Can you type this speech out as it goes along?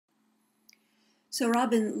So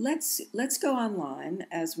Robin, let's go online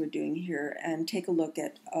as we're doing here and take a look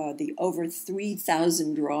at the over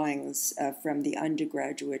 3,000 drawings from the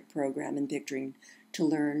undergraduate program in Picturing to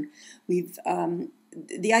Learn.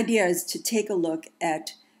 The idea is to take a look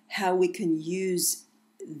at how we can use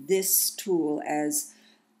this tool as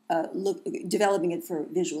developing it for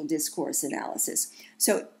visual discourse analysis.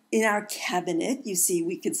 So in our cabinet, you see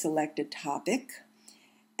we could select a topic.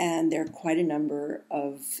 And there are quite a number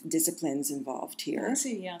of disciplines involved here. I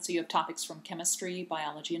see, yeah. So you have topics from chemistry,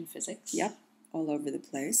 biology, and physics. Yep, all over the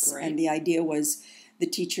place. Great. And the idea was the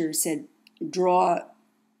teacher said, draw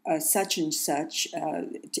such and such,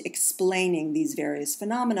 explaining these various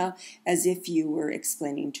phenomena as if you were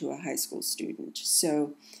explaining to a high school student.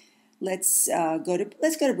 So let's go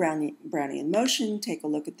to Brownie in Motion, take a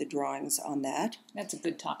look at the drawings on that. That's a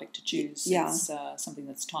good topic to choose. Yeah. It's something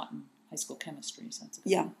that's taught in high school chemistry. So that's a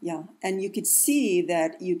good one. Yeah. And you could see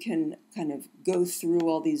that you can kind of go through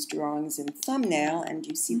all these drawings in thumbnail, and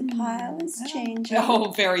you see the pile is changing.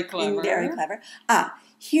 Oh, very clever. Very clever.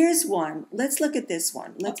 Here's one. Let's look at this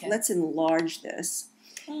one. Let's enlarge this.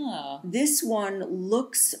 Oh. This one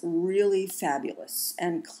looks really fabulous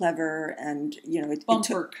and clever, and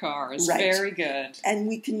bumper cars, right. Very good. And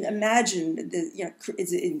we can imagine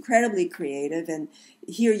it's incredibly creative, and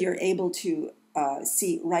here you're able to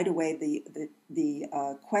see right away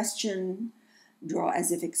the question, draw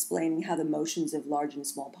as if explaining how the motions of large and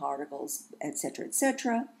small particles, etc.,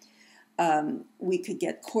 etc. We could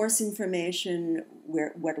get course information,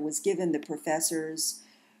 what was given, the professors.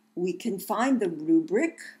 We can find the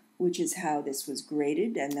rubric, which is how this was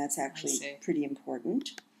graded, and that's actually pretty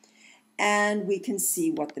important. And we can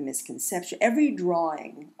see what the misconception. Every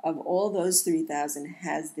drawing of all those 3,000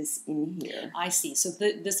 has this in here. I see. So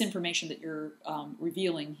this information that you're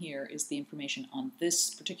revealing here is the information on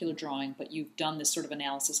this particular drawing, but you've done this sort of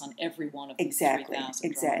analysis on every one of the 3,000 drawings.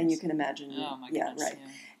 Exactly. And you can imagine. Oh, my goodness. Yeah, right.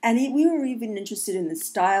 Yeah. And we were even interested in the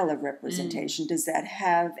style of representation. Does that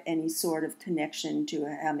have any sort of connection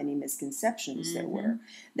to how many misconceptions there were?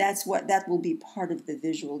 That will be part of the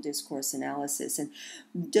visual discourse analysis. And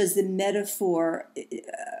does the metaphor,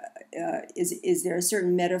 is there a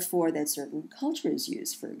certain metaphor that certain cultures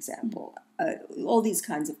use, for example? All these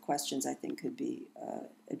kinds of questions, I think, could be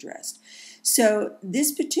addressed. So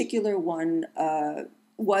this particular one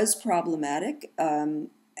was problematic.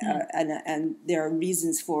 And there are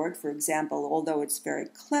reasons for it. For example, although it's very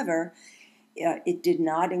clever, it did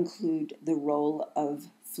not include the role of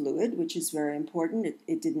fluid, which is very important.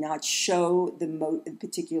 It did not show the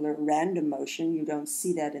particular random motion. You don't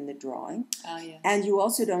see that in the drawing. Yes. And you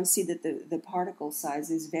also don't see that the particle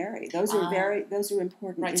sizes vary. Those are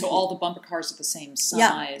important. Right, so all the bumper cars are the same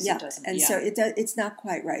size. Yeah. So it's not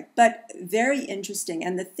quite right, but very interesting.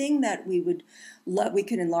 And the thing that we would love, we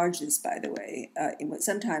could enlarge this, by the way,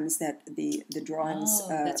 sometimes that the drawings.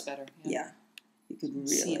 That's better. Yeah. You could really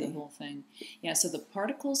see the whole thing. Yeah, so the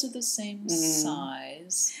particles are the same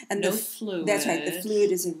size, and no fluid. That's right. The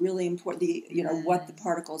fluid is a really important. What the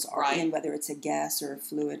particles are in, whether it's a gas or a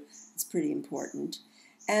fluid, it's pretty important.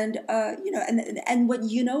 And what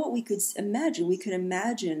we could imagine. We could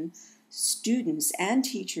imagine students and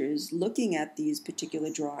teachers looking at these particular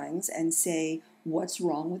drawings and say, "What's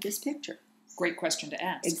wrong with this picture?" Great question to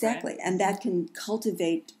ask. Exactly. Right? And that can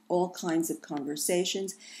cultivate all kinds of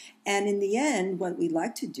conversations. And in the end, what we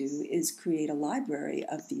like to do is create a library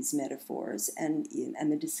of these metaphors and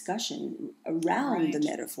the discussion around the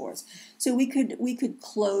metaphors. So we could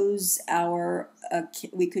close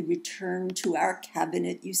we could return to our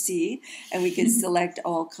cabinet, you see, and we could select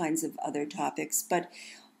all kinds of other topics. But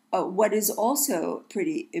what is also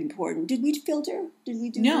pretty important, did we filter?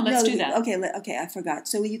 No, let's do that. Okay, I forgot.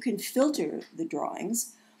 So you can filter the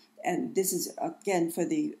drawings, and this is, again, for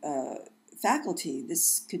the faculty,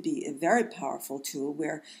 this could be a very powerful tool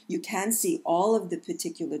where you can see all of the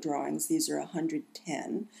particular drawings. These are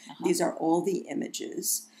 110. These are all the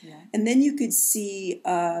images. Yeah. And then you could see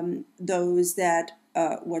those that,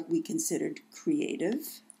 what we considered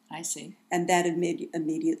creative. I see. And that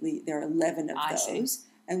immediately, there are 11 of those.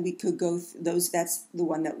 And we could go those. That's the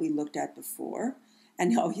one that we looked at before.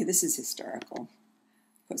 And this is historical.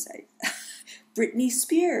 Of course, Britney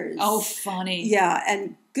Spears. Oh, funny. Yeah,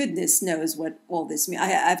 and goodness knows what all this means. I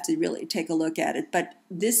have to really take a look at it. But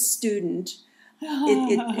this student,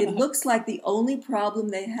 it looks like the only problem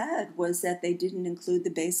they had was that they didn't include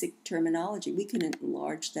the basic terminology. We can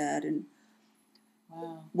enlarge that and.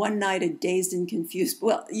 Wow. one night at Dazed and Confused.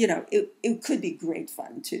 Well, you know, it could be great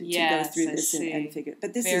fun to go through this and figure.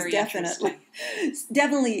 But this is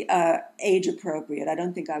definitely age appropriate. I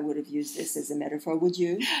don't think I would have used this as a metaphor. Would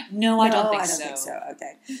you? No, I don't think so.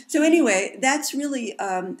 Okay. So anyway, that's really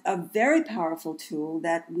a very powerful tool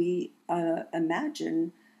that we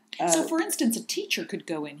imagine. So, for instance, a teacher could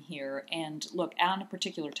go in here and look on a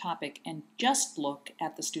particular topic and just look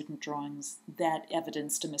at the student drawings that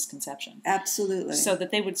evidenced a misconception. Absolutely. So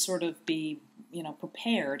that they would sort of be,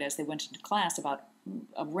 prepared as they went into class about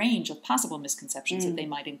a range of possible misconceptions that they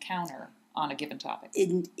might encounter on a given topic.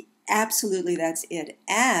 Absolutely, that's it.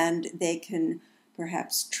 And they can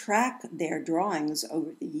perhaps track their drawings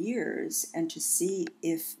over the years and to see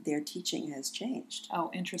if their teaching has changed.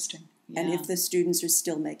 Oh, interesting. Yeah. And if the students are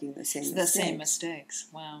still making the same mistakes. The same mistakes.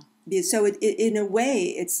 Wow. So in a way,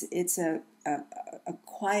 it's a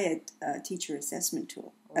quiet teacher assessment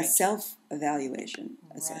tool, a self-evaluation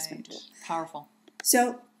assessment tool. Powerful.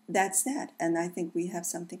 So that's that. And I think we have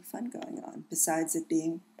something fun going on besides it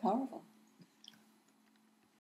being powerful.